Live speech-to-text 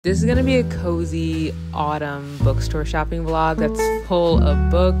This is gonna be a cozy autumn bookstore shopping vlog that's full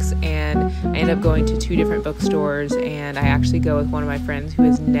of books, and I end up going to 2 different bookstores, and I actually go with one of my friends who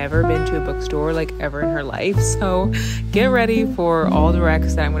has never been to a bookstore like ever in her life. So get ready for all the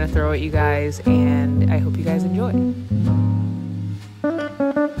recs that I'm gonna throw at you guys, and I hope you guys enjoy.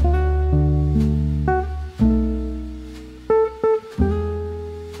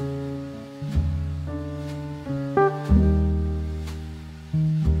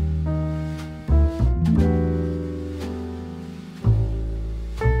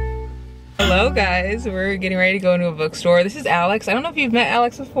 Hello guys, we're getting ready to go into a bookstore. This is Alex. I don't know if you've met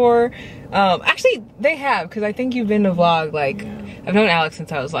Alex before. Actually they have, because I think you've been to vlog. Like, I've known Alex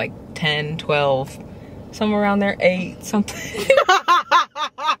since I was like 10, 12, somewhere around there, 8 something.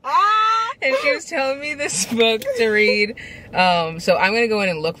 And she was telling me this book to read. So I'm gonna go in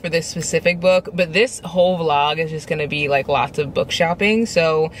and look for this specific book, but this whole vlog is just gonna be like lots of book shopping.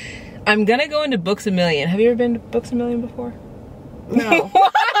 So I'm gonna go into Books A Million. Have you ever been to Books A Million before? No.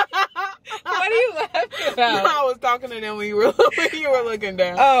 What are you laughing about? No, I was talking to them when you were looking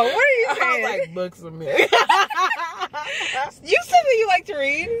down. Oh, what are you saying? I was like, Books A Million. You said that you like to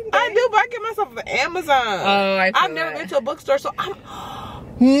read. I do, but I get myself on Amazon. Oh, I've never been to a bookstore, so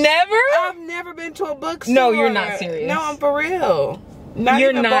Never? I've never been to a bookstore. No, you're not serious. No, I'm for real.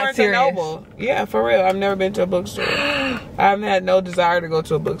 You're even not Barnes serious. and Noble. Yeah, for real. I've never been to a bookstore. I've had no desire to go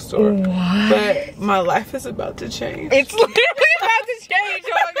to a bookstore. What? But my life is about to change. It's literally about to change.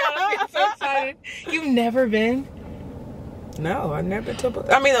 Oh my god, I'm getting so excited. You've never been? No, I've never been to a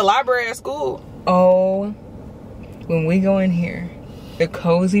bookstore. I mean, the library at school. Oh, when we go in here, the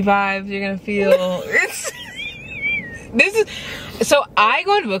cozy vibes you're gonna feel. So I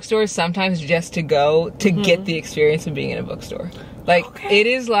go into bookstores sometimes just to go to get the experience of being in a bookstore. Like, it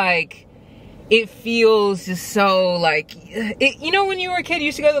is like, it feels just so like, you know when you were a kid, you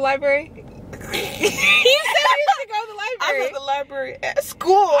used to go to the library? You said you used to go to the library. I went to the library at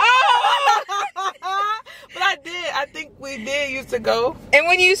school. Oh! But I think we did used to go. And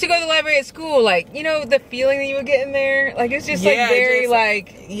when you used to go to the library at school, like, you know, the feeling that you would get in there, like, it's just like very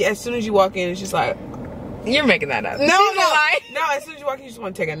yeah, as soon as you walk in, it's just like, you're making that up. No, as soon as you walk in, you just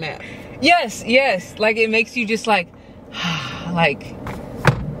want to take a nap. Yes. Like, it makes you just like, like,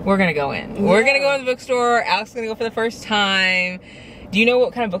 we're gonna go in. Yeah. We're gonna go in the bookstore. Alex is gonna go for the first time. Do you know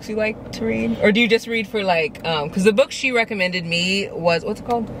what kind of books you like to read? Or do you just read for like, because the book she recommended me was, what's it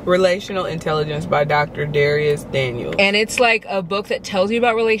called? Relational Intelligence by Dr. Darius Daniels. And it's like a book that tells you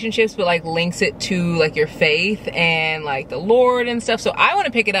about relationships, but like links it to like your faith and like the Lord and stuff. So I want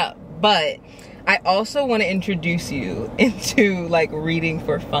to pick it up, but I also want to introduce you into like reading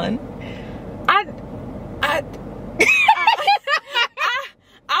for fun.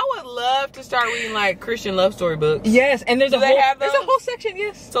 I would love to start reading like Christian love story books. Yes, and there's a whole section,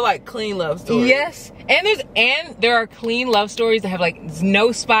 yes. So like clean love stories. Yes, and there are clean love stories that have like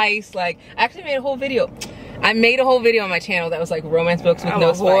no spice. Like, I actually made a whole video. I made a whole video on my channel that was like romance books with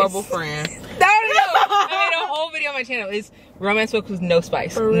no spice. I'm a horrible friend. No. I made a whole video on my channel. It's romance books with no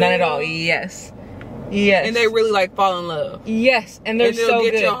spice. None at all. Yes. And they really like fall in love. Yes, and they're so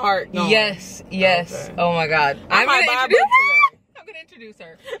good. Get your heart going. Yes. Okay. Oh my god. I'm gonna introduce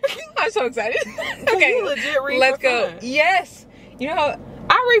her. I'm so excited. Okay, you legit read let's for go. fun. Yes. You know how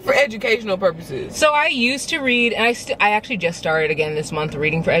I read for educational purposes. So I used to read, and I actually just started again this month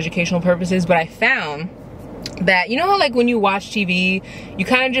reading for educational purposes, but I found that, you know how like when you watch TV, you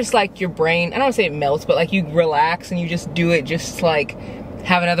kind of just like your brain, I don't want to say it melts, but like you relax and you just do it just like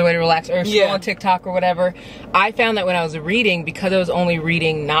have another way to relax, or scroll on TikTok or whatever. I found that when I was reading, because I was only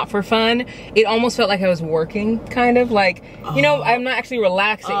reading not for fun, it almost felt like I was working, kind of like, you know, I'm not actually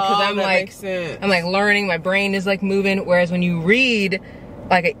relaxing because I'm like learning, my brain is like moving. Whereas when you read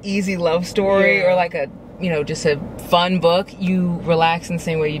like an easy love story or like a, you know, just a fun book, you relax in the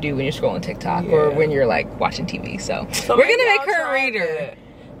same way you do when you're scrolling TikTok or when you're like watching TV. So we're gonna make her a reader.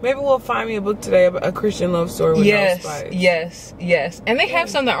 Maybe we'll find me a book today about a Christian love story with no spice. Yes. And they have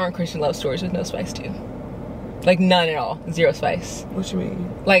some that aren't Christian love stories with no spice too. Like none at all. 0 spice. What you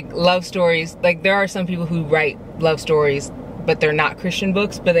mean? Like love stories. Like there are some people who write love stories, but they're not Christian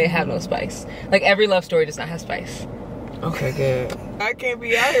books, but they have no spice. Like every love story does not have spice. Okay, good. I can't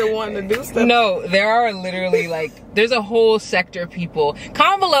be out here wanting to do stuff. No, there are literally like, there's a whole sector of people.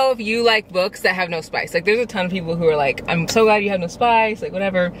 Comment below if you like books that have no spice. Like there's a ton of people who are like, I'm so glad you have no spice, like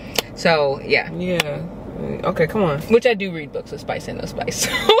whatever. So yeah. Yeah. Okay, come on. Which I do read books with spice and no spice.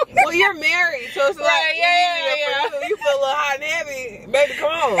 Well, you're married, so it's like, yeah. You feel a little hot and heavy. Baby,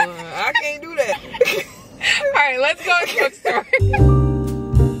 come on. I can't do that. All right, let's go to the bookstore.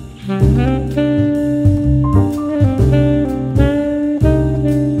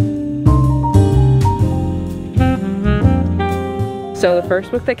 So the first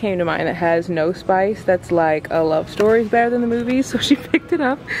book that came to mind that has no spice, that's like a love story is better than the movies. So she picked it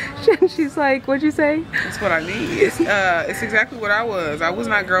up and she's like, what'd you say? That's what I need. It's exactly what I was. I was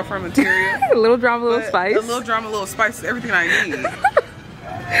not girlfriend material. A little drama, a little spice. A little drama, a little spice is everything I need.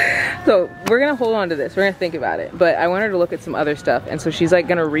 So we're gonna hold on to this. We're gonna think about it. But I want her to look at some other stuff. And so she's like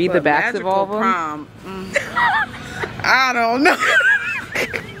gonna read the backs of all of them. Prom. I don't know.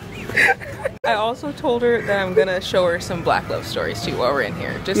 I also told her that I'm gonna show her some black love stories too while we're in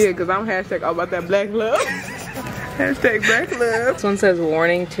here. Just yeah, because I'm hashtag all about that black love. Hashtag black love. This one says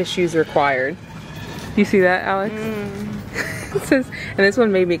warning, tissues required. You see that, Alex? It says, and this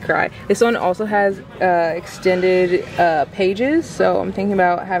one made me cry. This one also has extended pages, so I'm thinking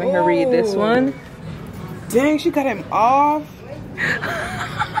about having her read this one. Dang, she got him off.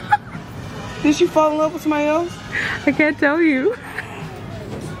 Did she fall in love with somebody else? I can't tell you.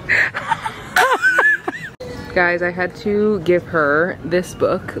 Guys, I had to give her this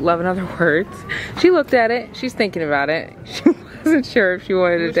book, Love in Other Words. She looked at it. She's thinking about it. She wasn't sure if she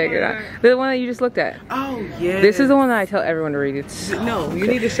wanted to take it or not. The one that you just looked at. Oh, yeah. This is the one that I tell everyone to read. It's no, you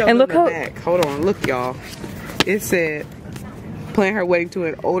need to show them the back. Hold on, look, y'all. It said, plan her wedding to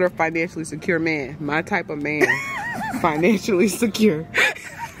an older, financially secure man. My type of man. Financially secure.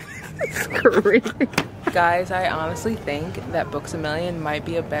 It's crazy. Guys, I honestly think that Books A Million might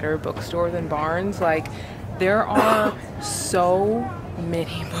be a better bookstore than Barnes. Like, there are so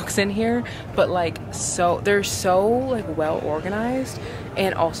many books in here, but like they're so like well organized,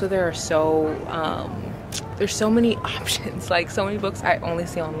 and also there are there's so many options, like so many books I only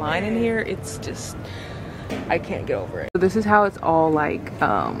see online in here. It's just, I can't get over it. So this is how it's all like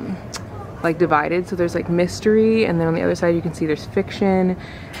divided. So there's like mystery, and then on the other side you can see there's fiction,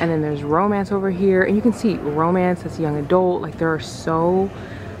 and then there's romance over here, and you can see romance that's young adult. Like there are so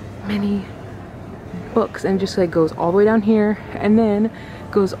many books, and just like goes all the way down here and then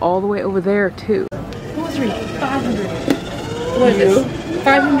goes all the way over there too. Who was reading 500? What is this?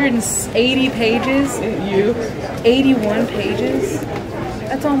 580 pages? You? 81 pages?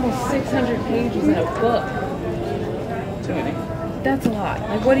 That's almost 600 pages in a book. Too many. That's a lot.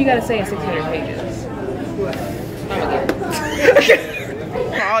 Like, what do you gotta say in 600 pages? I'm gonna get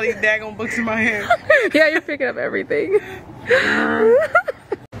it. All these daggone books in my hand. Yeah, you're picking up everything.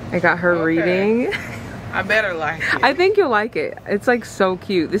 I got her reading. I better like it. I think you'll like it. It's like so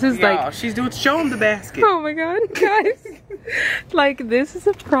cute. This is like, she's doing, show them the basket. oh my god, guys. Like, this is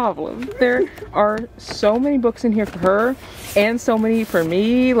a problem. There are so many books in here for her and so many for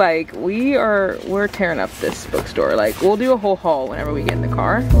me. Like, we're tearing up this bookstore. Like, we'll do a whole haul whenever we get in the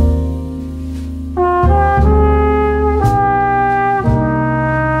car.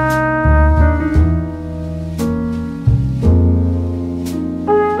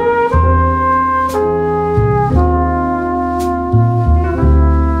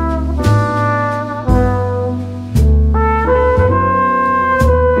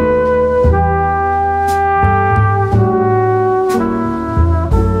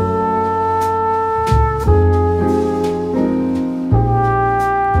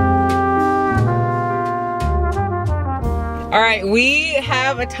 We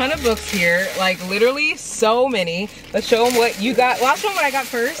have a ton of books here, like literally so many. Let's show them what you got. Well, I'll show them what I got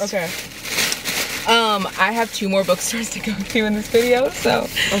first. Okay. I have 2 more bookstores to go to in this video, so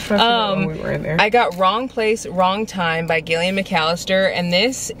when we were in there. I got Wrong Place, Wrong Time by Gillian McAllister, and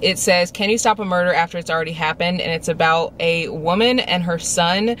this, it says, can you stop a murder after it's already happened? And it's about a woman and her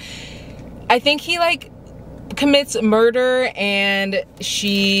son. I think he like commits murder, and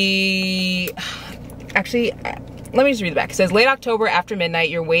she actually, let me just read the back. It says, late October after midnight,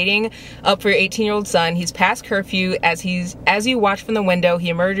 you're waiting up for your 18-year-old son. He's past curfew. As you watch from the window, he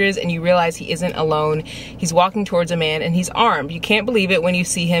emerges and you realize he isn't alone. He's walking towards a man and he's armed. You can't believe it when you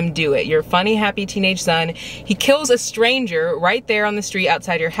see him do it. Your funny, happy teenage son, he kills a stranger right there on the street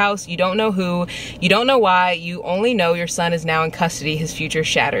outside your house. You don't know who, you don't know why, you only know your son is now in custody, his future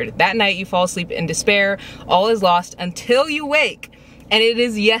shattered. That night you fall asleep in despair. All is lost until you wake. And it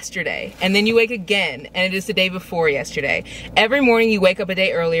is yesterday, and then you wake again, and it is the day before yesterday. Every morning you wake up a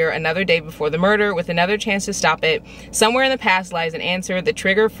day earlier, another day before the murder, with another chance to stop it. Somewhere in the past lies an answer, the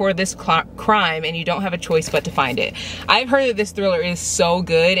trigger for this crime, and you don't have a choice but to find it. I've heard that this thriller is so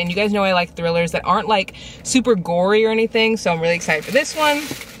good, and you guys know I like thrillers that aren't like super gory or anything, so I'm really excited for this one.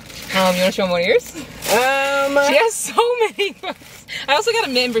 You wanna show them one of yours? She has so many books. I also got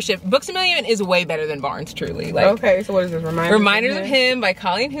a membership. Books A Million is way better than Barnes, truly. Like, okay, so what is this? Reminders of Him by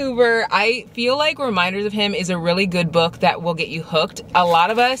Colleen Hoover. I feel like Reminders of Him is a really good book that will get you hooked. A lot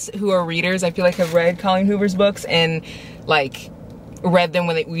of us who are readers, I feel like, have read Colleen Hoover's books and like read them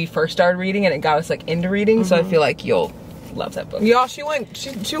when we first started reading, and it got us like into reading. So I feel like you'll love that book. Y'all, she went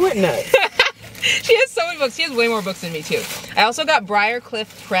nuts. She has so many books. She has way more books than me too. I also got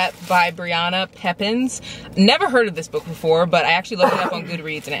Briarcliff Prep by Brianna Pepins. Never heard of this book before, but I actually looked it up on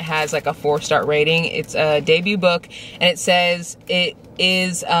Goodreads and it has like a 4-star rating. It's a debut book and it says it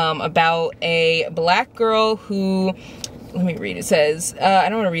is about a black girl who, let me read. It says, I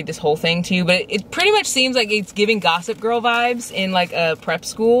don't want to read this whole thing to you, but it pretty much seems like it's giving Gossip Girl vibes in like a prep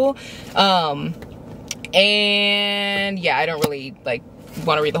school. And yeah, I don't really like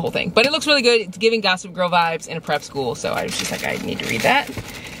want to read the whole thing, but it looks really good. It's giving Gossip Girl vibes in a prep school, so I was just like, I need to read that.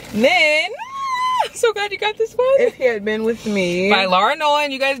 And then I'm so glad you got this one. If He Had Been With Me by Laura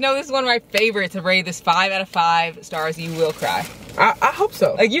Nolan. You guys know this is one of my favorites. I rate this 5 out of 5 stars. You will cry. I hope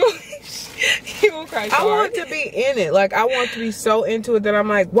so. Like you will cry so I hard. want to be in it. Like I want to be so into it that I'm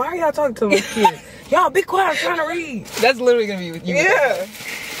like, why are y'all talking to those kids? Y'all be quiet, I'm trying to read. That's literally gonna be with you. Yeah.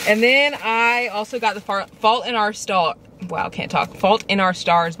 And then I also got the Fault in Our Stars. Wow, can't talk. Fault in Our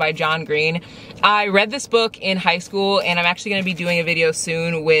Stars by John Green. I read this book in high school and I'm actually going to be doing a video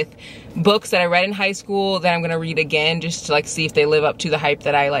soon with books that I read in high school that I'm going to read again just to like see if they live up to the hype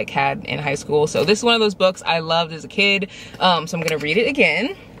that I like had in high school. So this is one of those books I loved as a kid. So I'm going to read it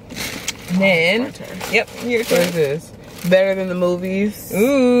again. And then, my turn. Yep, your turn. What is this? Better Than the Movies.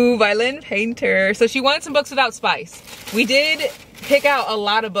 Ooh, by Lynn Painter. So she wanted some books without spice. We did pick out a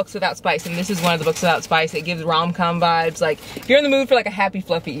lot of books without spice, and this is one of the books without spice. It gives rom-com vibes. Like if you're in the mood for like a happy,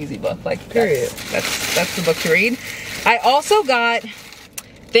 fluffy, easy book, like period. That's the book to read. I also got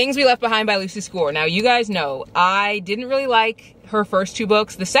Things We Left Behind by Lucy Score. Now you guys know I didn't really like her first 2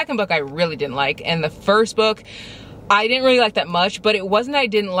 books. The second book I really didn't like, and the first book I didn't really like that much, but it wasn't I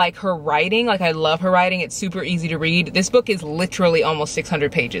didn't like her writing. Like I love her writing. It's super easy to read. This book is literally almost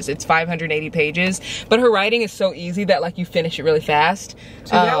 600 pages. It's 580 pages, but her writing is so easy that like you finish it really fast.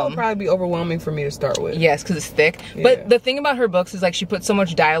 So that would probably be overwhelming for me to start with. Yes, because it's thick. Yeah. But the thing about her books is like she puts so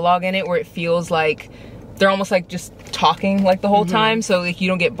much dialogue in it where it feels like they're almost like just talking like the whole time, so like you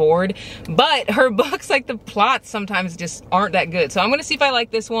don't get bored. But her books, like the plots sometimes just aren't that good. So I'm gonna see if I like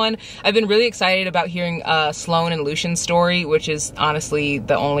this one. I've been really excited about hearing Sloane and Lucian's story, which is honestly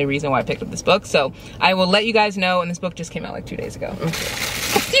the only reason why I picked up this book. So I will let you guys know, and this book just came out like 2 days ago.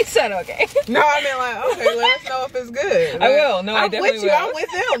 Okay. You said okay. No, I mean like, okay, let us know if it's good. Like, I will. No, I definitely will. I'm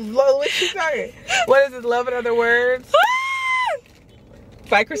with them. What you talking? What is it, Love in Other Words?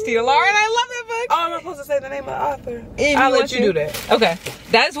 By Christina Lauren. I love that book. Oh, am I supposed to say the name of the author? I'll let you do that. Okay.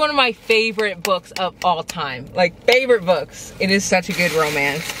 That is one of my favorite books of all time. Like, favorite books. It is such a good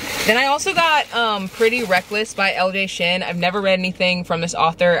romance. Then I also got Pretty Reckless by L.J. Shin. I've never read anything from this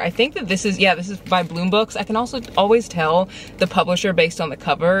author. I think that this is by Bloom Books. I can also always tell the publisher based on the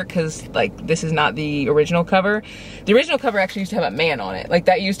cover because, like, this is not the original cover. The original cover actually used to have a man on it. Like,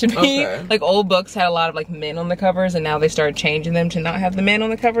 that used to be, like, old books had a lot of, like, men on the covers, and now they started changing them to not have the men on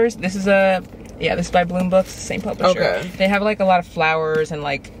the covers. This is this is by Bloom Books, same publisher. Okay. They have like a lot of flowers and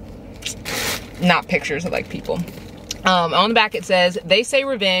like not pictures of like people. On the back it says, they say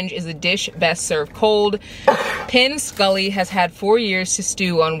revenge is a dish best served cold. Penn Scully has had 4 years to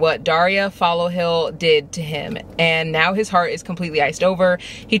stew on what Daria Followhill did to him, and now his heart is completely iced over.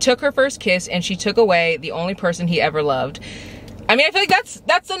 He took her first kiss and she took away the only person he ever loved. I mean, I feel like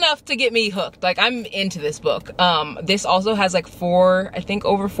that's enough to get me hooked. Like, I'm into this book. This also has like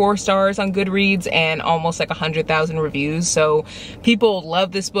over 4 stars on Goodreads and almost like 100,000 reviews. So people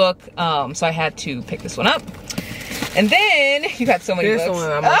love this book. So I had to pick this one up. And then you got so many books. This one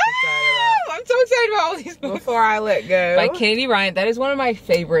I'm excited about. I'm so excited about all these books. Before I Let Go. By Kennedy Ryan. That is one of my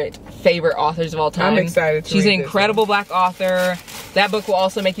favorite authors of all time. I'm excited to She's an incredible black author. That book will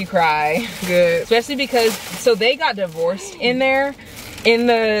also make you cry. Good. Especially because, so they got divorced in there. In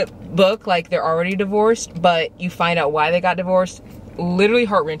the book, like they're already divorced, but you find out why they got divorced. Literally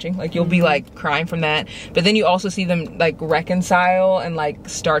heart-wrenching. Like you'll be like crying from that. But then you also see them like reconcile and like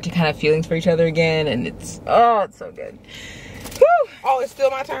start to kind of feelings for each other again. And it's so good. Woo. Oh, it's still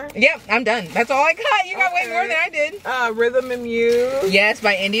my turn? Yep, I'm done. That's all I got. You got way more than I did. Rhythm and Muse. Yes,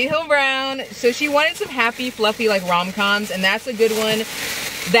 by India Hill Brown. So she wanted some happy, fluffy, like rom-coms, and that's a good one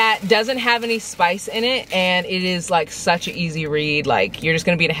that doesn't have any spice in it, and it is like such an easy read. Like you're just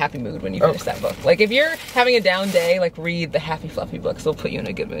gonna be in a happy mood when you finish that book. Like if you're having a down day, like read the happy, fluffy books. They'll put you in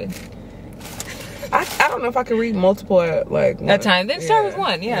a good mood. I don't know if I can read multiple at like a time. Then start with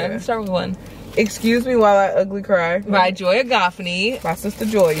one. Yeah, then start with one. Excuse Me While I Ugly Cry by Joya Goffney. My sister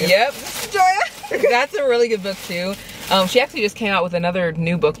Joya. Yep, Sister Joya. That's a really good book too. She actually just came out with another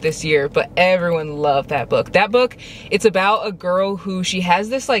new book this year, but everyone loved that book. That book, it's about a girl who she has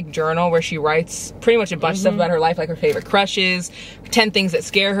this like journal where she writes pretty much a bunch of stuff about her life, like her favorite crushes, 10 things that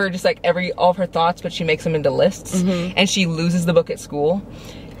scare her, just like all of her thoughts, but she makes them into lists. And she loses the book at school.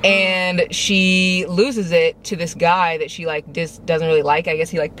 And she loses it to this guy that she like just doesn't really like. I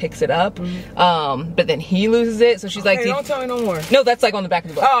guess he like picks it up, but then he loses it. So she's like, don't tell me no more. No, that's like on the back of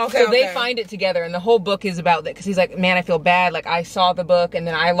the book. Oh, okay. So they find it together, and the whole book is about that because he's like, man, I feel bad. Like I saw the book and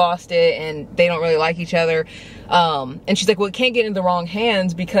then I lost it, and they don't really like each other. And she's like, well, it can't get in the wrong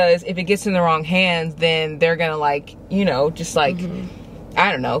hands, because if it gets in the wrong hands, then they're gonna like, you know, just like,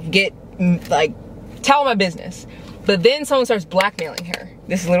 I don't know, get like tell my business. But then someone starts blackmailing her.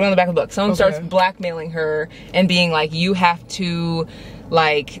 This is literally on the back of the book. Someone starts blackmailing her and being like, you have to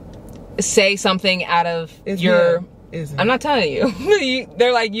like say something out of your... I'm not telling you.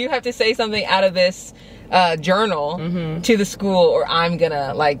 They're like, you have to say something out of this journal to the school, or I'm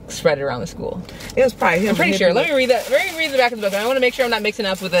gonna like spread it around the school. It was probably him. I'm pretty sure. Let me read that. Let me read the back of the book. I want to make sure I'm not mixing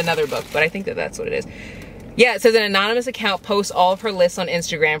up with another book, but I think that that's what it is. Yeah, it says an anonymous account posts all of her lists on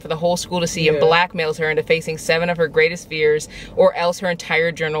Instagram for the whole school to see and blackmails her into facing 7 of her greatest fears, or else her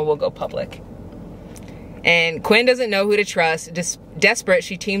entire journal will go public. And Quinn doesn't know who to trust. Desperate,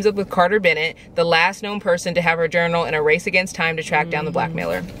 she teams up with Carter Bennett, the last known person to have her journal, in a race against time to track down the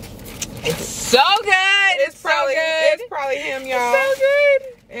blackmailer. It's so good! It's probably, so good! It's probably him, y'all. It's so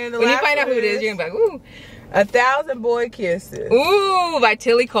good! And when you find out who it is, you're gonna be like, ooh. 1,000 Boy Kisses. Ooh, by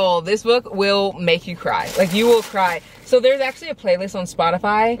Tilly Cole. This book will make you cry. Like, you will cry. So there's actually a playlist on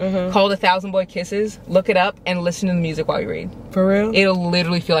Spotify called 1,000 Boy Kisses. Look it up and listen to the music while you read. For real? It'll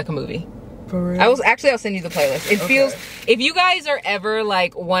literally feel like a movie. For real? I'll send you the playlist. It feels, if you guys are ever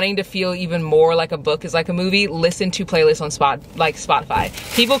like wanting to feel even more like a book is like a movie, listen to playlists on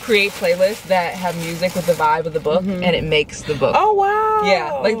Spotify. People create playlists that have music with the vibe of the book, and it makes the book. Oh wow.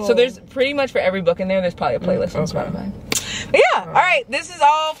 Yeah, like, so there's pretty much for every book in there, there's probably a playlist on Spotify. But yeah, all right, this is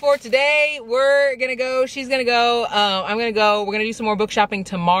all for today. We're gonna go, she's gonna go, I'm gonna go. We're gonna do some more book shopping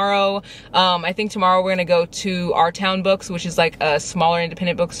tomorrow. I think tomorrow we're gonna go to Our Town Books, which is like a smaller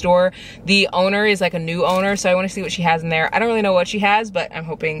independent bookstore. The owner is like a new owner, so I want to see what she has in there. I don't really know what she has, but I'm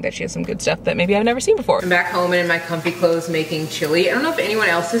hoping that she has some good stuff that maybe I've never seen before. I'm back home and in my comfy clothes making chili. I don't know if anyone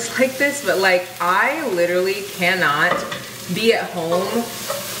else is like this, but like I literally cannot be at home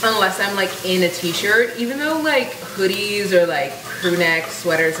unless I'm like in a t-shirt. Even though like hoodies or like crew neck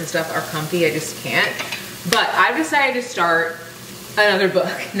sweaters and stuff are comfy, I just can't. But I've decided to start another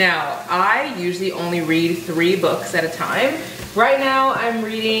book. Now, I usually only read 3 books at a time. Right now I'm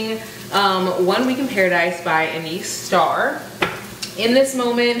reading 1 Week in Paradise by Anise Starr, In This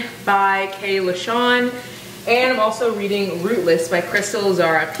Moment by Kay LaShawn, and I'm also reading Rootless by Crystal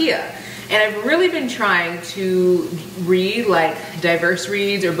Zara Pia. And I've really been trying to read like diverse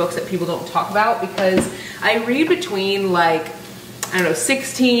reads or books that people don't talk about, because I read between like, I don't know,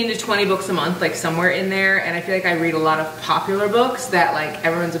 16 to 20 books a month, like somewhere in there. And I feel like I read a lot of popular books that like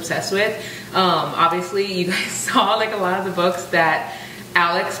everyone's obsessed with. Obviously you guys saw like a lot of the books that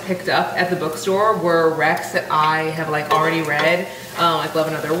Alex picked up at the bookstore were recs that I have like already read, like Love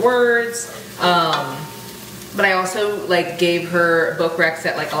and Other Words. But I also like gave her book recs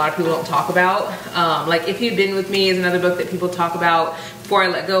that like a lot of people don't talk about. Like If You'd Been With Me is another book that people talk about. Before I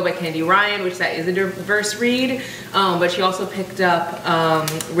Let Go by Candy Ryan, which that is a diverse read. But she also picked up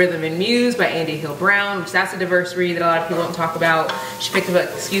Rhythm and Muse by Andy Hill Brown, which that's a diverse read that a lot of people don't talk about. She picked up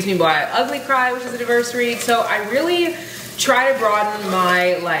Excuse Me Boy, Ugly Cry, which is a diverse read. So I really try to broaden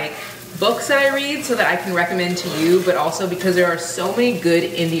my like books that I read so that I can recommend to you, but also because there are so many good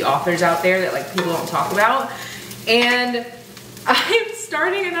indie authors out there that like people don't talk about. And I'm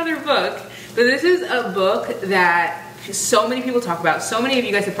starting another book, but this is a book that so many people talk about. So many of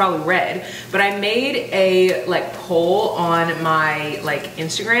you guys have probably read, but I made a like poll on my like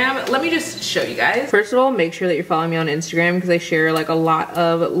Instagram. Let me just show you guys. First of all, make sure that you're following me on Instagram, because I share like a lot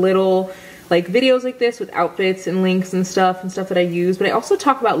of little like videos like this with outfits and links and stuff that I use. But I also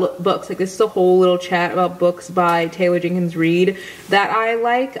talk about books. Like this is a whole little chat about books by Taylor Jenkins Reid that I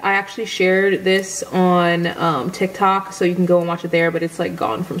like. I actually shared this on TikTok, so you can go and watch it there, but it's like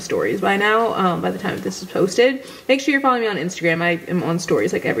gone from stories by now, by the time this is posted. Make sure you're following me on Instagram. I am on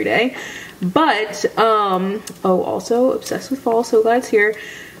stories like every day. But, oh, also obsessed with fall, so glad it's here.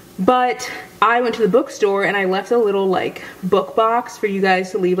 But I went to the bookstore and I left a little like book box for you guys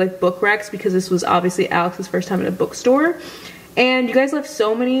to leave like book recs, because this was obviously Alex's first time at a bookstore. And you guys left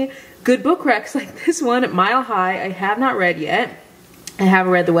so many good book recs, like this one, Mile High, I have not read yet. I have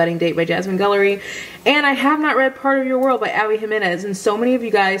read The Wedding Date by Jasmine Guillory, and I have not read Part of Your World by Abby Jimenez, and so many of you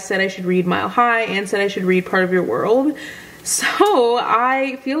guys said I should read Mile High and said I should read Part of Your World. So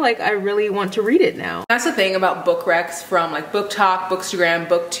I feel like I really want to read it now. That's the thing about book recs from like Book Talk, Bookstagram,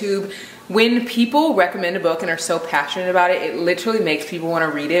 BookTube. When people recommend a book and are so passionate about it, it literally makes people want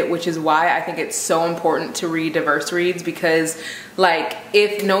to read it, which is why I think it's so important to read diverse reads, because like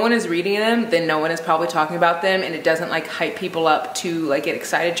if no one is reading them, then no one is probably talking about them, and it doesn't like hype people up to like get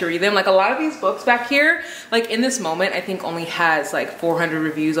excited to read them. Like a lot of these books back here, like in this moment, I think only has like 400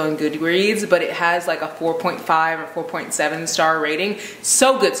 reviews on Goodreads, but it has like a 4.5 or 4.7 star rating.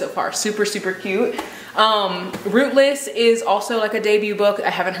 So good so far, super, super cute. Rootless is also like a debut book I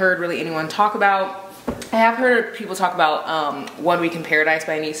haven't heard really anyone talk about. I have heard people talk about 1 Week in Paradise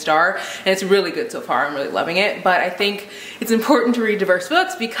by Anise Starr, and it's really good so far. I'm really loving it, but I think it's important to read diverse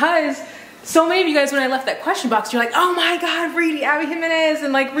books because so many of you guys, when I left that question box, you're like, oh my god, read Abby Jimenez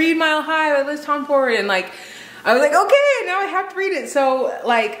and like read Mile High by Liz Tomford, and like I was like, okay, now I have to read it. So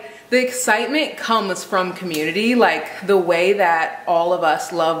like the excitement comes from community, like the way that all of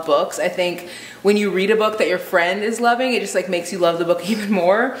us love books. I think when you read a book that your friend is loving, it just like makes you love the book even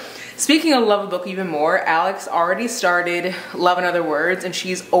more. Speaking of love a book even more, Alex already started Love in Other Words, and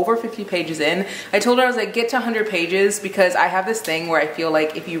she's over 50 pages in. I told her, I was like, get to 100 pages, because I have this thing where I feel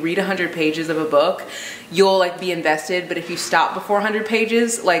like if you read 100 pages of a book, you'll like be invested, but if you stop before 100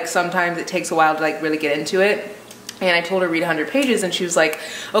 pages, like sometimes it takes a while to like really get into it. And I told her read 100 pages, and she was like,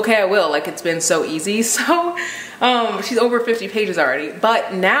 okay, I will. Like, it's been so easy. So she's over 50 pages already.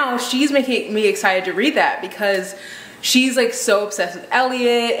 But now she's making me excited to read that, because she's like so obsessed with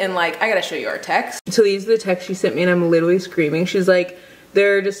Elliot, and like, I gotta show you our text. So these are the texts she sent me, and I'm literally screaming. She's like,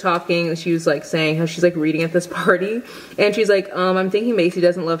 they're just talking, and she was like saying how she's like reading at this party. And she's like, I'm thinking Macy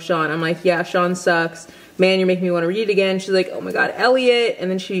doesn't love Sean. I'm like, yeah, Sean sucks. Man, you're making me want to read it again. She's like, oh my god, Elliot.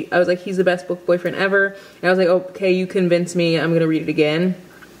 And then I was like, he's the best book boyfriend ever. And I was like, okay, you convinced me, I'm gonna read it again.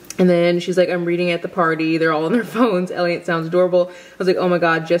 And then she's like, I'm reading at the party, they're all on their phones, Elliot sounds adorable. I was like, oh my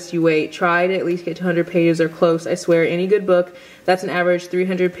god, just you wait. Try to at least get to 100 pages or close. I swear, any good book that's an average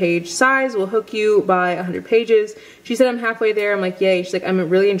 300 page size will hook you by 100 pages. She said, I'm halfway there. I'm like, yay. She's like, I'm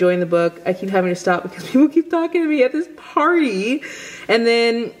really enjoying the book. I keep having to stop because people keep talking to me at this party. And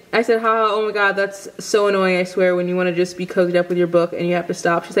then I said, haha, oh my god, that's so annoying, I swear, when you want to just be cozied up with your book and you have to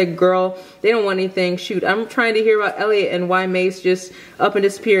stop. She's like, girl, they don't want anything. Shoot, I'm trying to hear about Elliot and why Mace just up and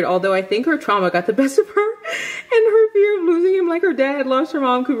disappeared, although I think her trauma got the best of her, and her fear of losing him like her dad had lost her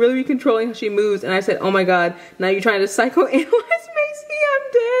mom could really be controlling how she moves. And I said, oh my god, now you're trying to psychoanalyze Macy,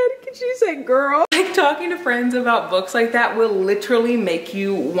 I'm dead. And she said, girl. Like, talking to friends about books like that will literally make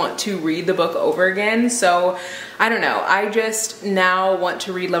you want to read the book over again. So I don't know, I just now want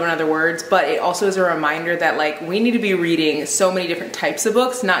to read Love in Other Words, but it also is a reminder that like we need to be reading so many different types of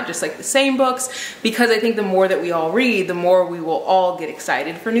books, not just like the same books, because I think the more that we all read, the more we will all get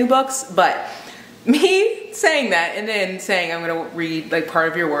excited for new books. But me saying that and then saying I'm gonna read like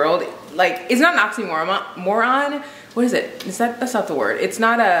Part of Your World, like, it's not an oxymoron. What is it? That's not the word. It's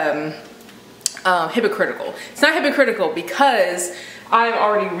not hypocritical. It's not hypocritical because I'm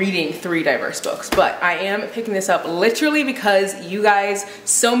already reading 3 diverse books, but I am picking this up literally because you guys,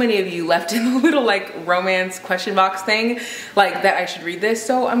 so many of you left in the little like romance question box thing, like that I should read this,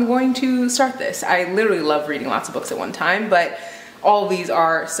 so I'm going to start this. I literally love reading lots of books at one time, but all of these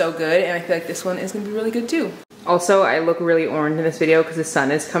are so good, and I feel like this one is gonna be really good too. Also, I look really orange in this video because the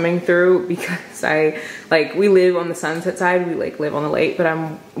sun is coming through, because we live on the Sunset side, we like live on the lake,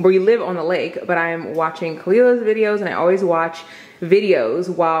 we live on the lake, but I'm watching Khalila's videos, and I always watch videos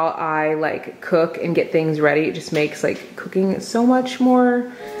while I like cook and get things ready. It just makes like cooking so much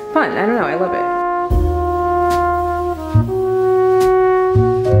more fun. I don't know, I love it.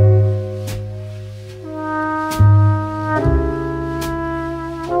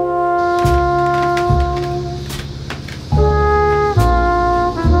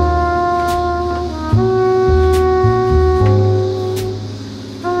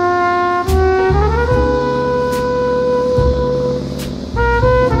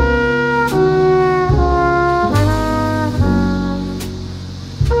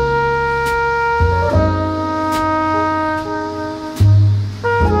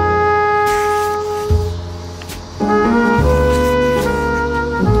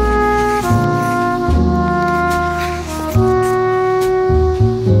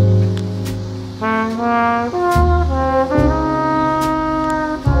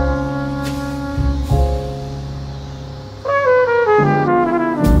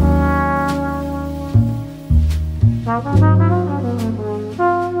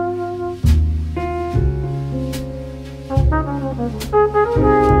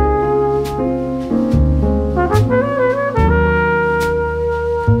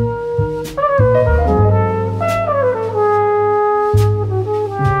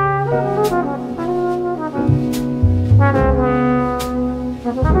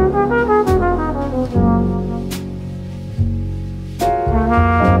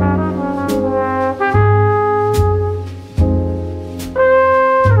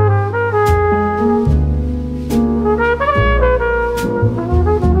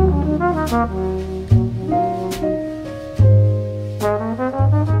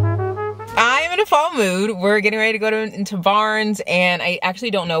 fall mood. We're getting ready to go into Barnes, and I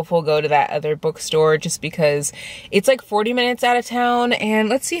actually don't know if we'll go to that other bookstore just because it's like 40 minutes out of town, and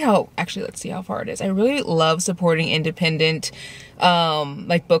let's see how far it is. I really love supporting independent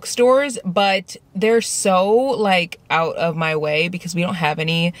like bookstores, but they're so like out of my way because we don't have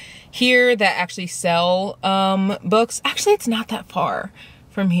any here that actually sell books. Actually, it's not that far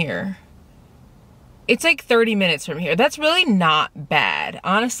from here. It's like 30 minutes from here. That's really not bad.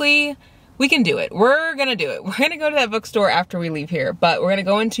 Honestly, we can do it. We're gonna do it. We're gonna go to that bookstore after we leave here, but we're gonna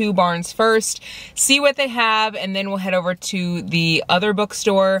go into Barnes first, see what they have, and then we'll head over to the other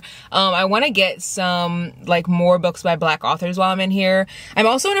bookstore. I wanna get some like more books by Black authors while I'm in here. I'm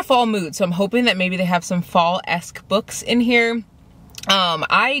also in a fall mood, so I'm hoping that maybe they have some fall-esque books in here.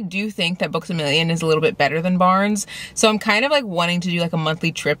 I do think that Books A Million is a little bit better than Barnes, so I'm kind of like wanting to do like a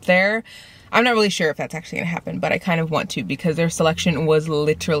monthly trip there. I'm not really sure if that's actually gonna happen, but I kind of want to because their selection was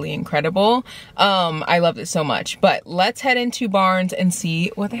literally incredible. I loved it so much. But let's head into Barnes and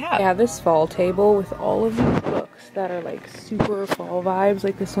see what they have. I have this fall table with all of these books that are like super fall vibes.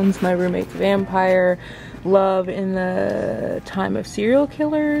 Like this one's My Roommate's Vampire, Love in the Time of Serial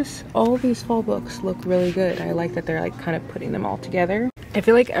Killers. All of these fall books look really good. I like that they're like kind of putting them all together. I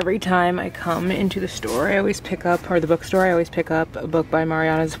feel like every time I come into the store, I always pick up, or the bookstore, I always pick up a book by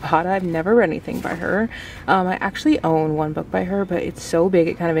Mariana Zapata. I've never read anything by her. I actually own one book by her, but it's so big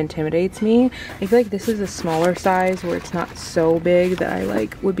it kind of intimidates me. I feel like this is a smaller size where it's not so big that I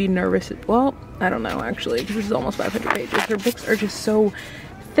like would be nervous. Well, I don't know actually, because this is almost 500 pages. Her books are just so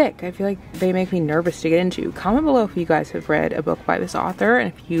thick. I feel like they make me nervous to get into. Comment below if you guys have read a book by this author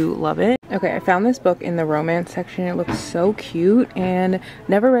and if you love it. Okay, I found this book in the romance section. It looks so cute, and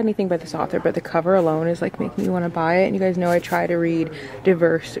never read anything by this author, but the cover alone is like making me want to buy it. And you guys know I try to read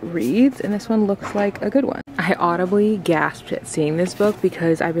diverse reads, and this one looks like a good one. I audibly gasped at seeing this book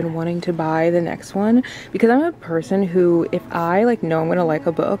because I've been wanting to buy the next one, because I'm a person who, if I like know I'm gonna like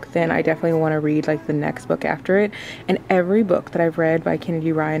a book, then I definitely want to read like the next book after it. And every book that I've read by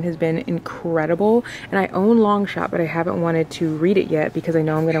Kennedy Ryan has been incredible, and I own Long Shot, but I haven't wanted to read it yet because I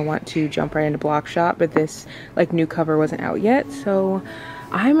know I'm gonna want to jump right into Block Shop, but this like new cover wasn't out yet, so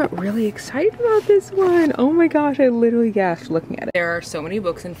I'm really excited about this one. Oh my gosh, I literally gasped looking at it. There are so many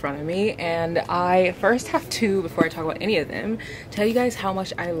books in front of me, and I first have to, before I talk about any of them, tell you guys how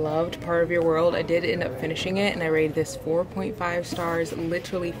much I loved Part of Your World. I did end up finishing it, and I rated this 4.5 stars.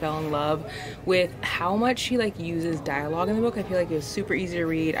 Literally fell in love with how much she like uses dialogue in the book. I feel like it was super easy to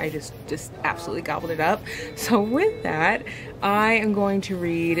read. I just absolutely gobbled it up. So with that, I am going to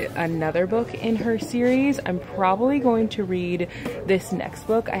read another book in her series. I'm probably going to read this next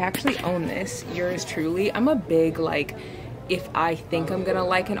book. I actually own this, Yours Truly. I'm a big like, if I think I'm gonna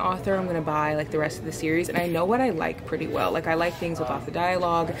like an author, I'm gonna buy like the rest of the series, and I know what I like pretty well. Like I like things without the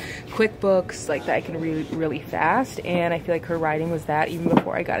dialogue, quick books like that I can read really fast, and I feel like her writing was that even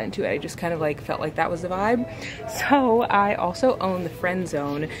before I got into it. I just kind of like felt like that was the vibe. So I also own The Friend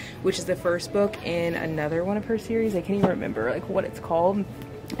Zone, which is the first book in another one of her series. I can't even remember like what it's called.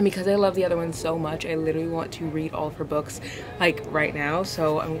 And because I love the other one so much, I literally want to read all of her books like right now.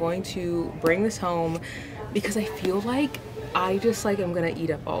 So I'm going to bring this home because I feel like I just like I'm gonna eat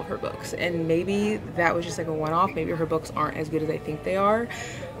up all of her books, and maybe that was just like a one-off. Maybe her books aren't as good as I think they are,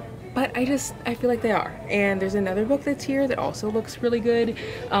 but I feel like they are. And there's another book that's here that also looks really good.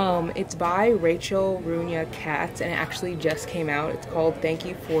 It's by Rachel Runya Katz, and it actually just came out. It's called Thank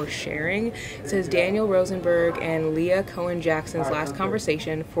You for Sharing. It says Daniel Rosenberg and Leah Cohen Jackson's last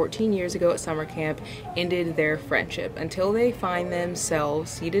conversation 14 years ago at summer camp ended their friendship until they find themselves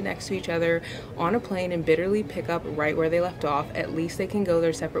seated next to each other on a plane and bitterly pick up right where they left off. At least they can go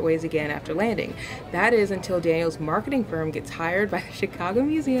their separate ways again after landing. That is until Daniel's marketing firm gets hired by the Chicago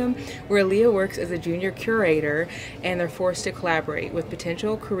Museum, where Leah works as a junior curator, and they're forced to collaborate with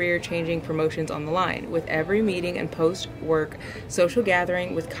potential career-changing promotions on the line. With every meeting and post-work social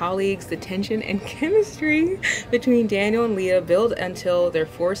gathering with colleagues, the tension and chemistry between Daniel and Leah build until they're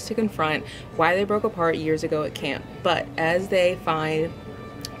forced to confront why they broke apart years ago at camp. But as they find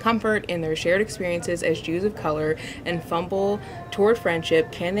comfort in their shared experiences as Jews of color and fumble toward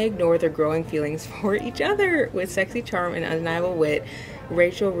friendship, can they ignore their growing feelings for each other? With sexy charm and undeniable wit,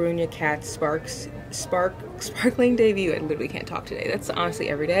 Rachel Runya Katz sparkling debut. I literally can't talk today. That's honestly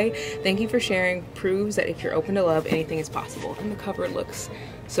every day. Thank You for Sharing proves that if you're open to love, anything is possible. And the cover looks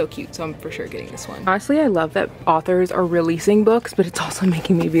so cute, so I'm for sure getting this one. Honestly, I love that authors are releasing books, but it's also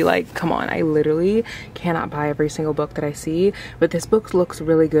making me be like, come on, I literally cannot buy every single book that I see, but this book looks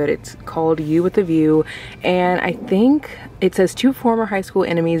really good. It's called You with a View, and I think It says 2 former high school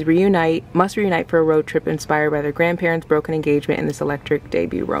enemies must reunite for a road trip inspired by their grandparents' broken engagement in this electric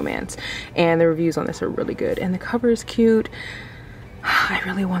debut romance. And the reviews on this are really good. And the cover is cute. I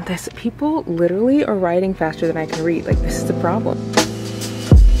really want this. People literally are writing faster than I can read. Like, this is the problem.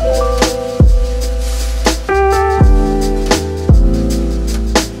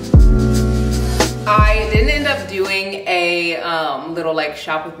 I didn't end up doing a little like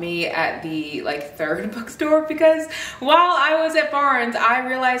shop with me at the like 3rd bookstore because while I was at Barnes, I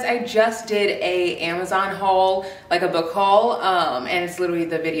realized I just did a Amazon haul, like a book haul, and it's literally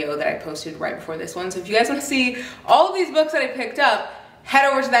the video that I posted right before this one. So if you guys want to see all of these books that I picked up,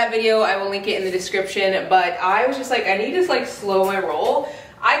 head over to that video. I will link it in the description. But I was just like, I need to like slow my roll.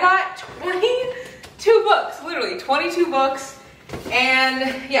 I got 22 books, literally 22 books.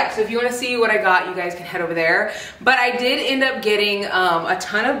 And yeah, so if you want to see what I got, you guys can head over there. But I did end up getting a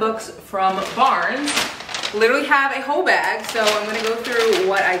ton of books from Barnes. Literally have a whole bag, so I'm going to go through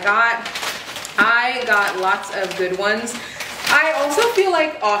what I got. I got lots of good ones. I also feel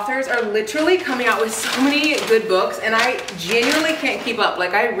like authors are literally coming out with so many good books, and I genuinely can't keep up.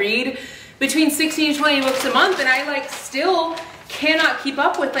 Like, I read between 16 and 20 books a month, and I like still cannot keep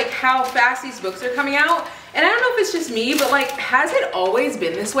up with like how fast these books are coming out. And I don't know if it's just me, but like, has it always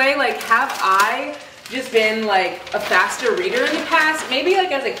been this way? Like, have I just been like a faster reader in the past? Maybe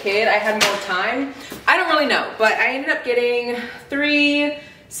like as a kid I had more time. I don't really know, but I ended up getting 3,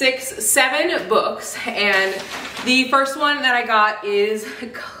 6, 7 books, and the first one that I got is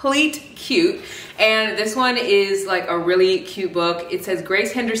Cleat Cute. And this one is like a really cute book. It says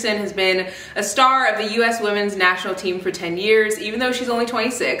Grace Henderson has been a star of the US women's national team for 10 years, even though she's only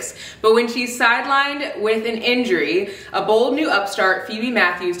 26. But when she's sidelined with an injury, a bold new upstart, Phoebe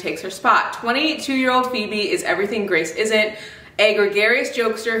Matthews, takes her spot. 22-year-old Phoebe is everything Grace isn't, a gregarious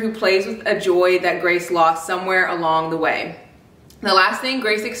jokester who plays with a joy that Grace lost somewhere along the way. The last thing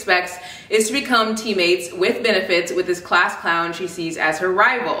Grace expects is to become teammates with benefits with this class clown she sees as her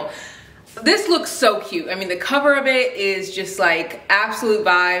rival. This looks so cute. I mean, the cover of it is just like absolute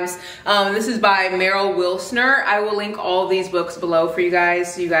vibes. This is by Meryl Wilsner. I will link all of these books below for you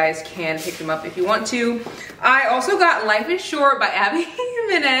guys so you guys can pick them up if you want to. I also got Life is Short by Abby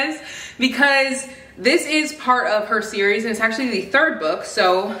Jimenez because this is part of her series, and it's actually the 3rd book,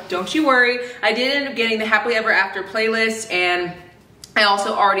 so don't you worry. I did end up getting the Happily Ever After playlist, and I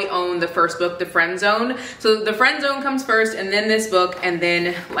also already own the first book, The Friend Zone. So The Friend Zone comes first, and then this book, and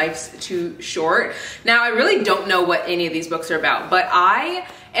then Life's Too Short. Now, I really don't know what any of these books are about, but I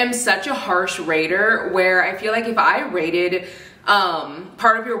am such a harsh rater where I feel like if I rated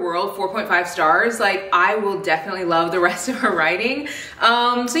Part of Your World 4.5 stars, like, I will definitely love the rest of her writing.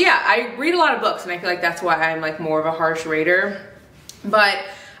 So yeah, I read a lot of books, and I feel like that's why I'm like more of a harsh rater. But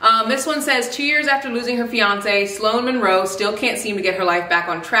this one says, 2 years after losing her fiance, Sloane Monroe still can't seem to get her life back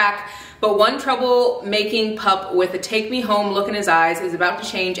on track, but one trouble-making pup with a take-me-home look in his eyes is about to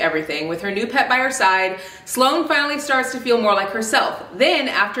change everything. With her new pet by her side, Sloane finally starts to feel more like herself. Then,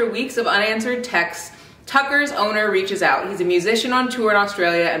 after weeks of unanswered texts, Tucker's owner reaches out. He's a musician on tour in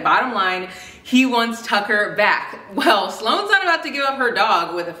Australia, and bottom line, he wants Tucker back. Well, Sloane's not about to give up her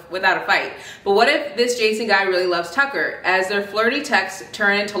dog without a fight. But what if this Jason guy really loves Tucker? As their flirty texts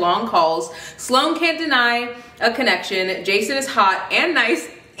turn into long calls, Sloane can't deny a connection. Jason is hot and nice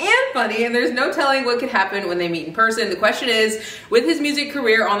and funny, and there's no telling what could happen when they meet in person. The question is, with his music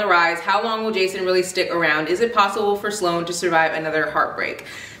career on the rise, how long will Jason really stick around? Is it possible for Sloane to survive another heartbreak?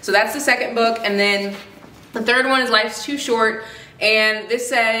 So that's the 2nd book, and then the 3rd one is Life's Too Short. And this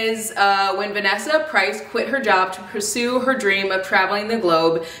says, when Vanessa Price quit her job to pursue her dream of traveling the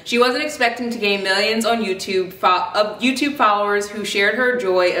globe, she wasn't expecting to gain millions on YouTube followers who shared her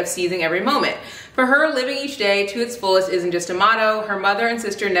joy of seizing every moment. For her, living each day to its fullest isn't just a motto. Her mother and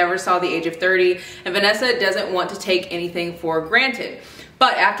sister never saw the age of 30, and Vanessa doesn't want to take anything for granted.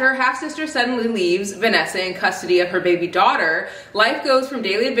 But after her half-sister suddenly leaves Vanessa in custody of her baby daughter, life goes from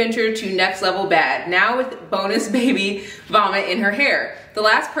daily adventure to next-level bad, now with bonus baby vomit in her hair. The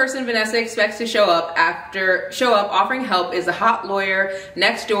last person Vanessa expects to show up offering help is the hot lawyer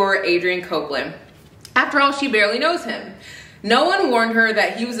next door, Adrian Copeland. After all, she barely knows him. No one warned her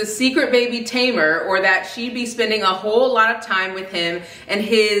that he was a secret baby tamer or that she'd be spending a whole lot of time with him and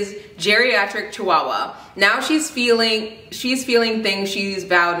his geriatric chihuahua. Now she's feeling things she's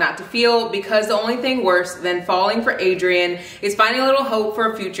vowed not to feel, because the only thing worse than falling for Adrian is finding a little hope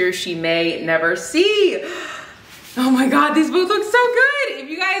for a future she may never see. Oh my God, these books look so good.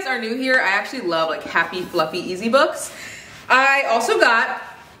 If you guys are new here, I actually love like happy, fluffy, easy books. I also got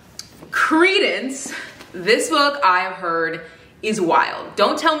Credence. This book I have heard is wild.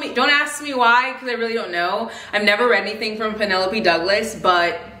 Don't ask me why, because I really don't know. I've never read anything from Penelope Douglas,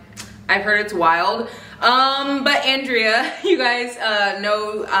 but I've heard it's wild. But Andrea, you guys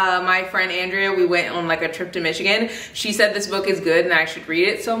know my friend Andrea, we went on like a trip to Michigan. She said this book is good and I should read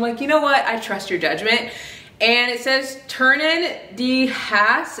it. So I'm like, you know what? I trust your judgment. And it says, Turnen de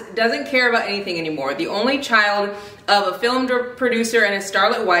Haas doesn't care about anything anymore. The only child of a film producer and his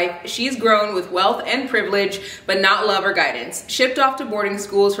starlet wife, she's grown with wealth and privilege, but not love or guidance. Shipped off to boarding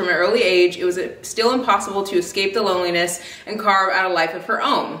schools from an early age, it was still impossible to escape the loneliness and carve out a life of her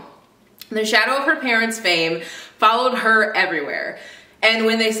own. The shadow of her parents' fame followed her everywhere. And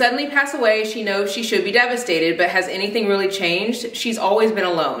when they suddenly pass away, she knows she should be devastated, but has anything really changed? She's always been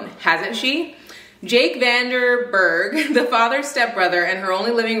alone, hasn't she? Jake Vanderberg, the father's stepbrother and her only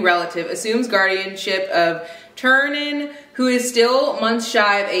living relative, assumes guardianship of Turnen, who is still months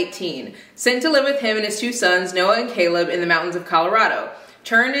shy of 18, sent to live with him and his two sons, Noah and Caleb, in the mountains of Colorado.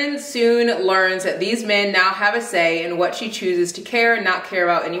 Turnen soon learns that these men now have a say in what she chooses to care and not care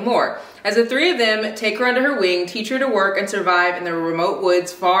about anymore. As the three of them take her under her wing, teach her to work and survive in the remote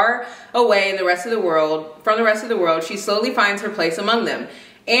woods far away from the rest of the world, she slowly finds her place among them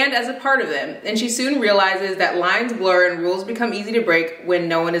and as a part of them, and she soon realizes that lines blur and rules become easy to break when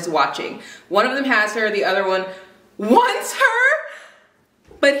no one is watching. One of them has her, the other one wants her,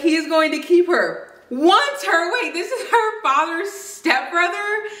 but he is going to keep her. Wants her? Wait, this is her father's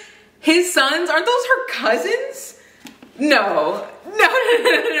stepbrother? His sons? Aren't those her cousins? No. No.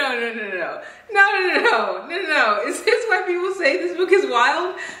 Is this why people say this book is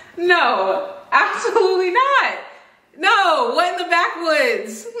wild? No, absolutely not. No, what in the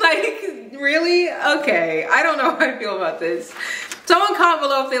backwoods? Like, really? Okay, I don't know how I feel about this. Someone comment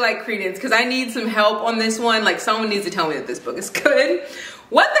below if they like Credence, because I need some help on this one. Like, someone needs to tell me that this book is good.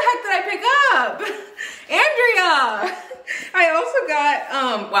 What the heck did I pick up? Andrea! I also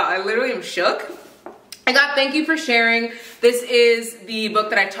got, wow, I literally am shook. I got Thank You for Sharing. This is the book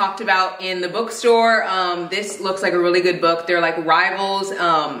that I talked about in the bookstore. This looks like a really good book. They're like rivals,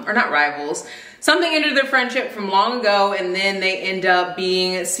 or not rivals. Something ended their friendship from long ago, and then they end up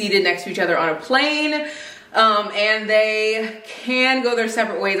being seated next to each other on a plane. And they can go their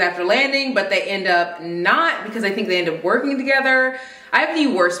separate ways after landing, but they end up not, because I think they end up working together. I have the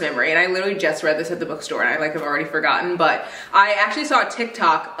worst memory, and I literally just read this at the bookstore, and I like have already forgotten, but I actually saw a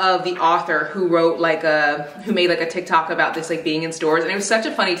TikTok of the author who wrote like who made like a TikTok about this like being in stores, and it was such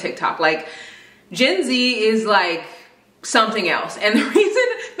a funny TikTok. Like, Gen Z is like something else, and the reason,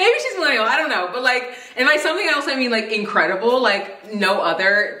 maybe she's millennial, I don't know, but like, and by something else I mean like incredible, like no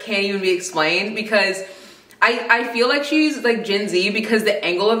other, can't even be explained, because I feel like she's like Gen Z because the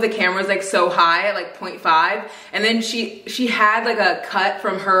angle of the camera is like so high at like 0.5, and then she had like a cut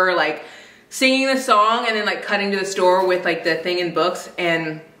from her like singing the song and then like cutting to the store with like the thing in books,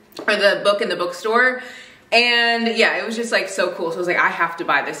 and or the book in the bookstore. And yeah, it was just like so cool. So I was like, I have to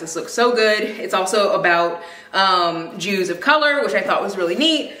buy this. This looks so good. It's also about Jews of color, which I thought was really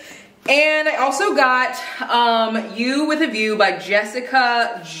neat. And I also got You with a View by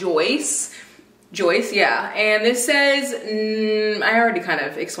Jessica Joyce. Yeah. And this says, I already kind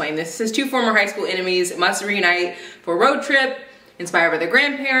of explained this. It says, two former high school enemies must reunite for a road trip, inspired by their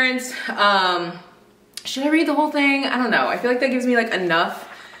grandparents. Should I read the whole thing? I don't know. I feel like that gives me like enough.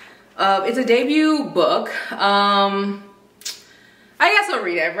 It's a debut book. I guess I'll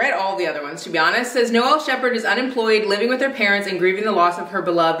read it. I've read all the other ones, to be honest. It says, Noelle Shepherd is unemployed, living with her parents and grieving the loss of her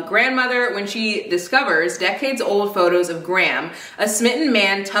beloved grandmother when she discovers decades-old photos of Graham, a smitten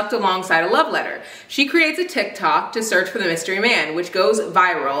man tucked alongside a love letter. She creates a TikTok to search for the mystery man, which goes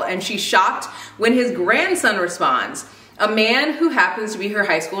viral, and she's shocked when his grandson responds, a man who happens to be her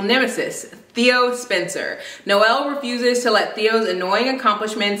high school nemesis, Theo Spencer. Noelle refuses to let Theo's annoying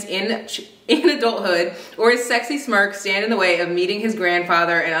accomplishments in adulthood or his sexy smirk stand in the way of meeting his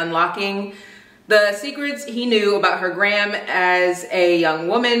grandfather and unlocking the secrets he knew about her Graham as a young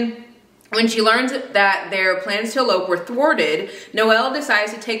woman. When she learns that their plans to elope were thwarted, Noelle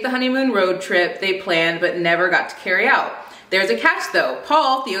decides to take the honeymoon road trip they planned but never got to carry out. There's a catch though.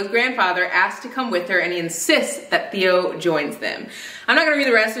 Paul, Theo's grandfather, asks to come with her and he insists that Theo joins them. I'm not gonna read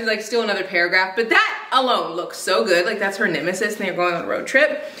the rest, there's like still another paragraph, but that alone looks so good. Like that's her nemesis and they're going on a road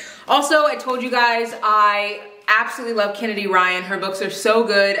trip. Also, I told you guys I absolutely love Kennedy Ryan. Her books are so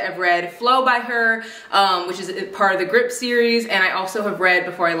good. I've read Flow by her, which is part of the Grip series, and I also have read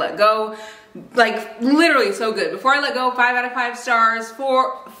Before I Let Go. Like literally so good. Before I Let Go, 5 out of 5 stars.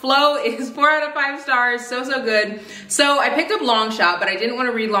 Flow is 4 out of 5 stars. So good. So I picked up Long Shot, but I didn't want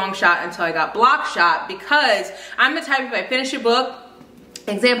to read Long Shot until I got Block Shot because I'm the type, if I finish a book,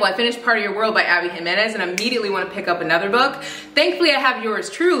 Example, I finished Part of Your World by Abby Jimenez and immediately want to pick up another book. Thankfully, I have yours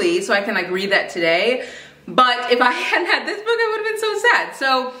truly, so I can like read that today. But if I hadn't had this book, I would have been so sad.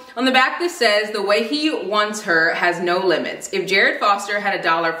 So on the back, this says, the way he wants her has no limits. If Jared Foster had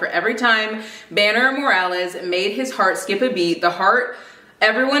 $1 for every time Banner Morales made his heart skip a beat, the heart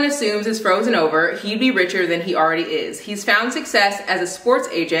everyone assumes is frozen over, he'd be richer than he already is. He's found success as a sports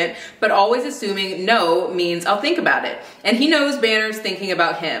agent, but always assuming no means I'll think about it. And he knows Banner's thinking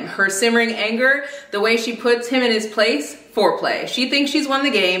about him. Her simmering anger, the way she puts him in his place, foreplay. She thinks she's won the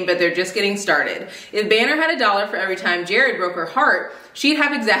game, but they're just getting started. If Banner had $1 for every time Jared broke her heart, she'd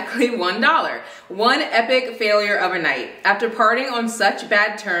have exactly $1. One epic failure of a night. After parting on such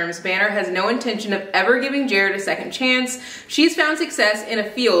bad terms, Banner has no intention of ever giving Jared a second chance. She's found success in a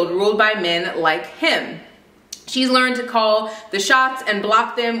field ruled by men like him. She's learned to call the shots and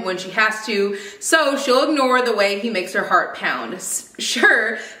block them when she has to, so she'll ignore the way he makes her heart pound.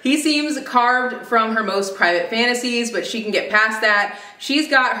 Sure, he seems carved from her most private fantasies, but she can get past that. She's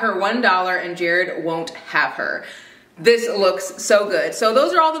got her $1 and Jared won't have her. This looks so good. So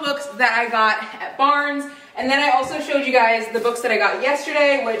those are all the books that I got at Barnes. And then I also showed you guys the books that I got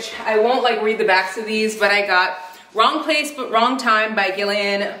yesterday, which I won't like read the backs of these, but I got Wrong Place But Wrong Time by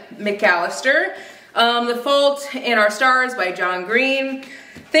Gillian McAllister. The Fault in Our Stars by John Green.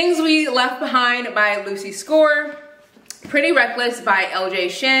 Things We Left Behind by Lucy Score. Pretty Reckless by LJ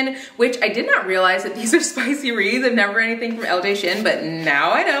Shin, which I did not realize that these are spicy reads. I've never read anything from LJ Shin, but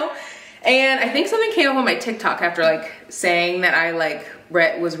now I know. And I think something came up on my TikTok after like saying that I like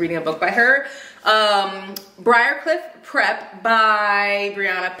was reading a book by her. Briarcliff Prep by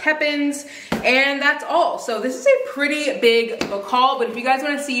Brianna Peppins, and that's all. So this is a pretty big book haul, but if you guys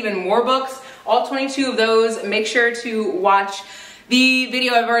want to see even more books, all 22 of those, make sure to watch the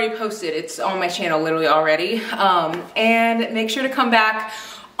video I've already posted. It's on my channel literally already. And make sure to come back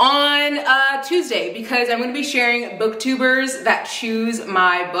on Tuesday because I'm going to be sharing booktubers that choose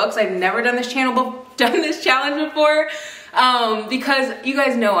my books. I've never done this challenge before. Because you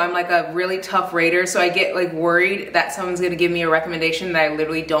guys know I'm like a really tough rater, so I get like worried that someone's gonna give me a recommendation that I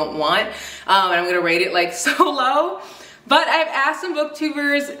literally don't want, and I'm gonna rate it like so low. But I've asked some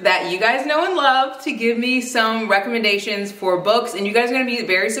booktubers that you guys know and love to give me some recommendations for books, and you guys are gonna be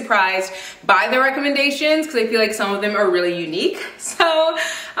very surprised by the recommendations because I feel like some of them are really unique. So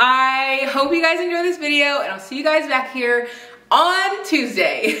I hope you guys enjoy this video, and I'll see you guys back here on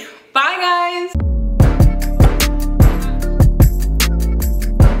Tuesday. Bye guys!